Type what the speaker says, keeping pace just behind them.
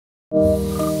So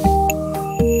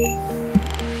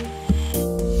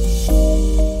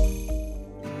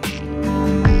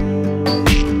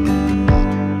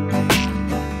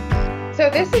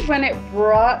this is when it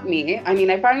brought me, I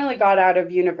mean, I finally got out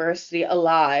of university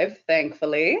alive,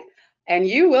 thankfully, and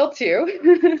you will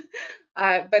too.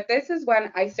 But this is when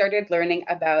I started learning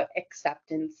about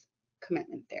acceptance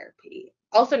commitment therapy,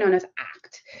 also known as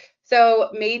ACT. So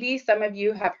maybe some of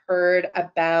you have heard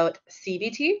about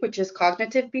CBT, which is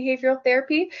cognitive behavioral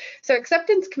therapy. So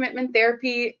acceptance commitment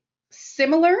therapy,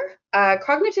 similar.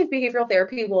 Cognitive behavioral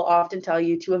therapy will often tell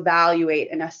you to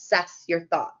evaluate and assess your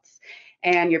thoughts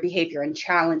and your behavior and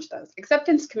challenge those.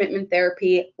 Acceptance commitment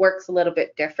therapy works a little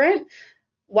bit different.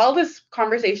 While this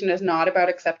conversation is not about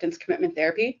acceptance commitment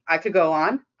therapy, I could go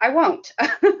on. I won't.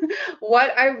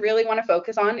 What I really want to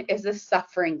focus on is the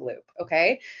suffering loop,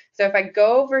 okay? So if I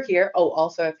go over here, oh,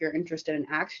 also if you're interested in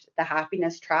ACT, The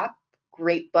Happiness Trap,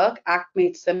 great book. ACT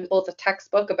Made Simple. It's a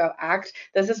textbook about ACT.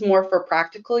 This is more for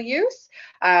practical use,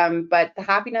 but The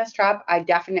Happiness Trap, I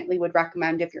definitely would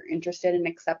recommend if you're interested in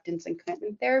acceptance and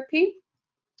commitment therapy.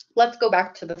 Let's go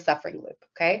back to the suffering loop,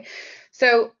 okay?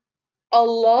 So a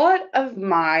lot of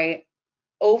my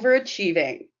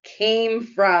overachieving came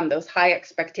from those high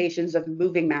expectations of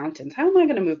moving mountains. How am I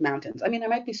going to move mountains? I mean, I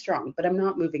might be strong, but I'm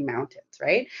not moving mountains,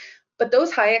 right? But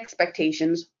those high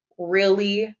expectations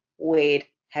really weighed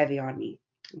heavy on me.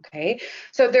 Okay,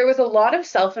 so there was a lot of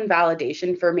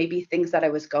self-invalidation for maybe things that I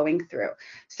was going through.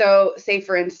 So, say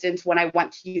for instance, when I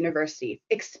went to university,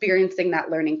 experiencing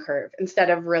that learning curve instead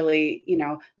of really,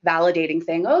 validating,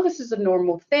 saying, "Oh, this is a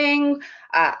normal thing."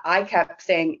 I kept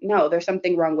saying, "No, there's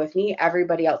something wrong with me.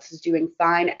 Everybody else is doing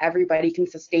fine. Everybody can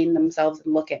sustain themselves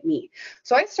and look at me."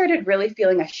 So I started really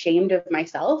feeling ashamed of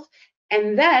myself.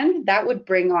 And then that would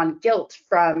bring on guilt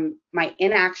from my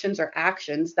inactions or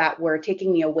actions that were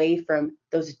taking me away from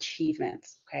those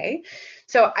achievements. Okay.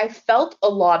 So I felt a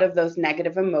lot of those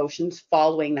negative emotions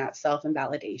following that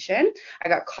self-invalidation. I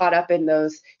got caught up in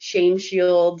those shame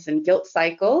shields and guilt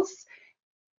cycles.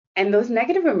 And those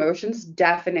negative emotions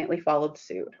definitely followed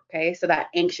suit. Okay. So that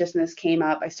anxiousness came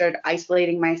up. I started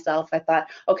isolating myself. I thought,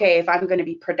 okay, if I'm going to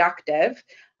be productive,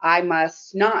 I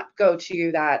must not go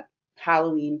to that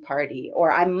Halloween party,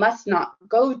 or I must not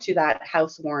go to that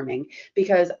housewarming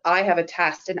because I have a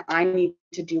test and I need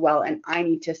to do well and I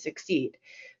need to succeed.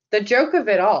 The joke of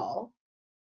it all,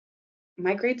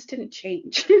 my grades didn't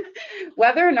change.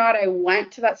 Whether or not I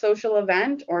went to that social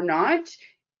event or not,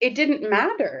 it didn't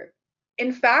matter.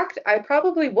 In fact, I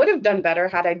probably would have done better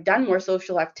had I done more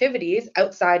social activities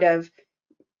outside of,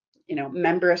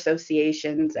 member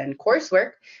associations and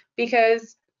coursework,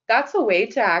 because that's a way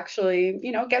to actually,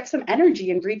 get some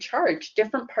energy and recharge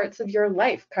different parts of your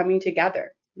life coming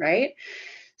together, right?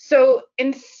 So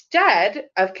instead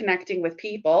of connecting with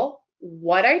people,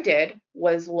 what I did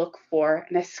was look for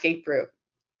an escape route.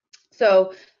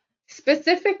 So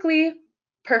specifically,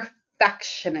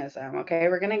 perfectionism, okay?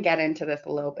 We're going to get into this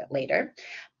a little bit later.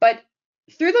 But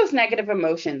through those negative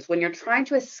emotions, when you're trying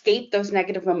to escape those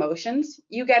negative emotions,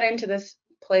 you get into this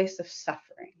place of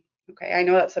suffering. Okay, I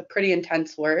know that's a pretty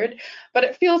intense word, but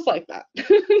it feels like that.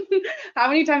 How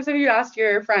many times have you asked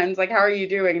your friends, like, how are you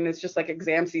doing? And it's just like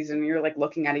exam season, and you're like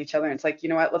looking at each other, and it's like, you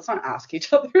know what, let's not ask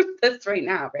each other this right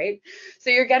now, right? So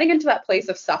you're getting into that place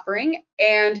of suffering,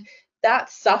 and that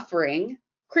suffering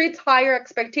creates higher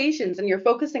expectations, and you're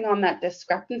focusing on that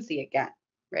discrepancy again,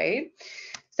 right?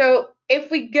 So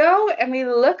if we go and we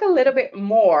look a little bit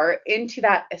more into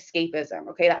that escapism,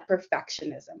 okay, that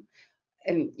perfectionism,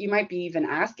 and you might be even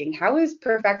asking, how is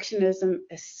perfectionism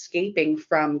escaping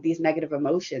from these negative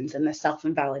emotions and the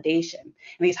self-invalidation and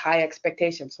these high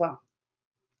expectations? Well,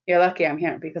 you're lucky I'm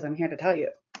here because I'm here to tell you,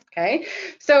 okay?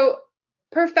 So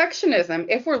perfectionism,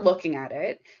 if we're looking at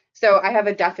it, so I have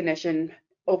a definition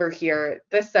over here.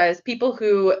 This says people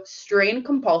who strain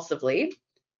compulsively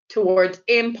towards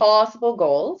impossible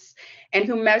goals and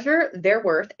who measure their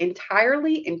worth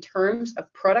entirely in terms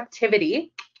of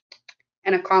productivity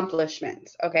and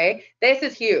accomplishments. Okay, this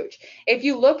is huge. If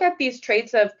you look at these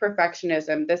traits of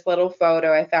perfectionism, this little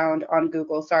photo I found on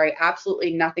Google, sorry,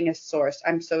 absolutely nothing is sourced.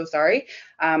 I'm so sorry.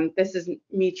 This is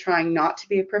me trying not to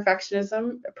be a perfectionist.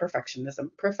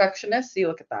 See,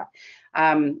 look at that.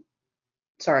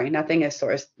 Sorry, nothing is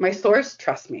sourced. My source,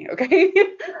 trust me, okay?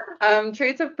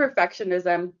 Traits of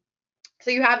perfectionism.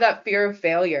 So you have that fear of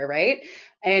failure, right?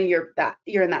 And you're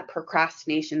in that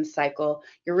procrastination cycle.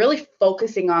 You're really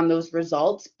focusing on those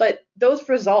results, but those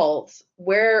results,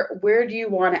 where do you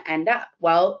want to end up?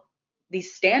 Well,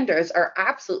 these standards are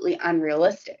absolutely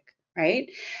unrealistic, right?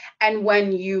 And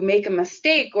when you make a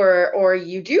mistake or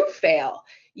you do fail,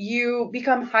 you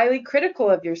become highly critical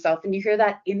of yourself, and you hear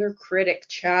that inner critic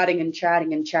chatting and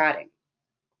chatting and chatting.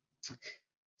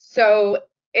 So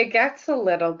it gets a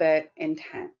little bit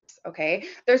intense, okay?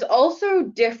 There's also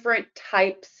different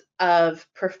types of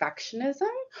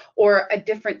perfectionism, or a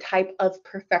different type of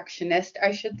perfectionist,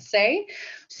 I should say.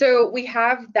 So we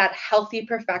have that healthy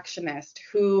perfectionist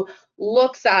who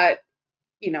looks at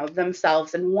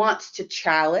themselves and wants to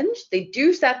challenge. They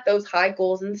do set those high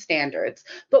goals and standards,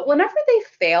 but whenever they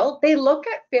fail, they look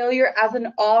at failure as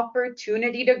an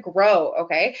opportunity to grow.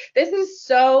 Okay, this is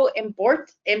so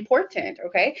important.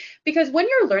 Okay, because when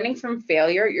you're learning from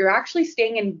failure, you're actually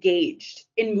staying engaged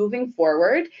in moving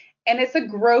forward, and it's a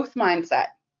growth mindset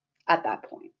at that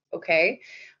point. Okay,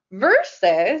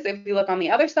 versus if you look on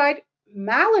the other side,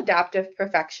 maladaptive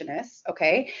perfectionists,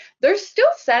 okay, they're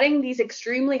still setting these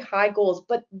extremely high goals,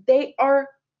 but they are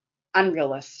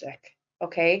unrealistic.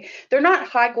 Okay, they're not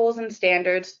high goals and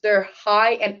standards, they're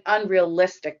high and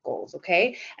unrealistic goals.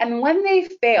 Okay, and when they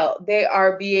fail, they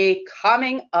are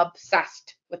becoming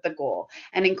obsessed with the goal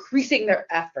and increasing their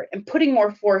effort and putting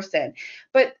more force in.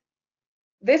 But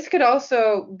this could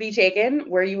also be taken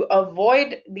where you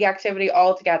avoid the activity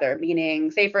altogether,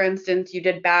 meaning, say, for instance, you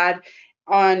did bad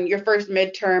on your first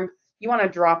midterm, you want to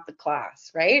drop the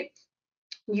class, right?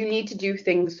 You need to do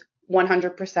things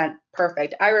 100%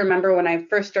 perfect. I remember when I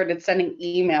first started sending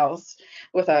emails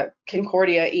with a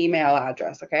Concordia email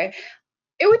address, okay?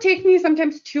 It would take me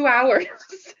sometimes 2 hours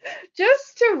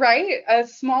just to write a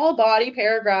small body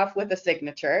paragraph with a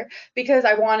signature, because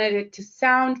I wanted it to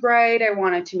sound right. I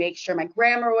wanted to make sure my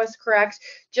grammar was correct,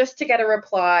 just to get a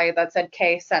reply that said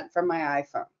K sent from my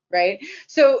iPhone, right?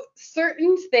 So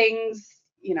certain things,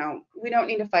 we don't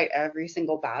need to fight every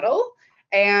single battle.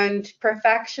 And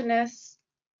perfectionists,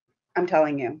 I'm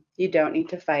telling you, you don't need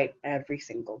to fight every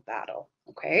single battle,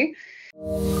 okay?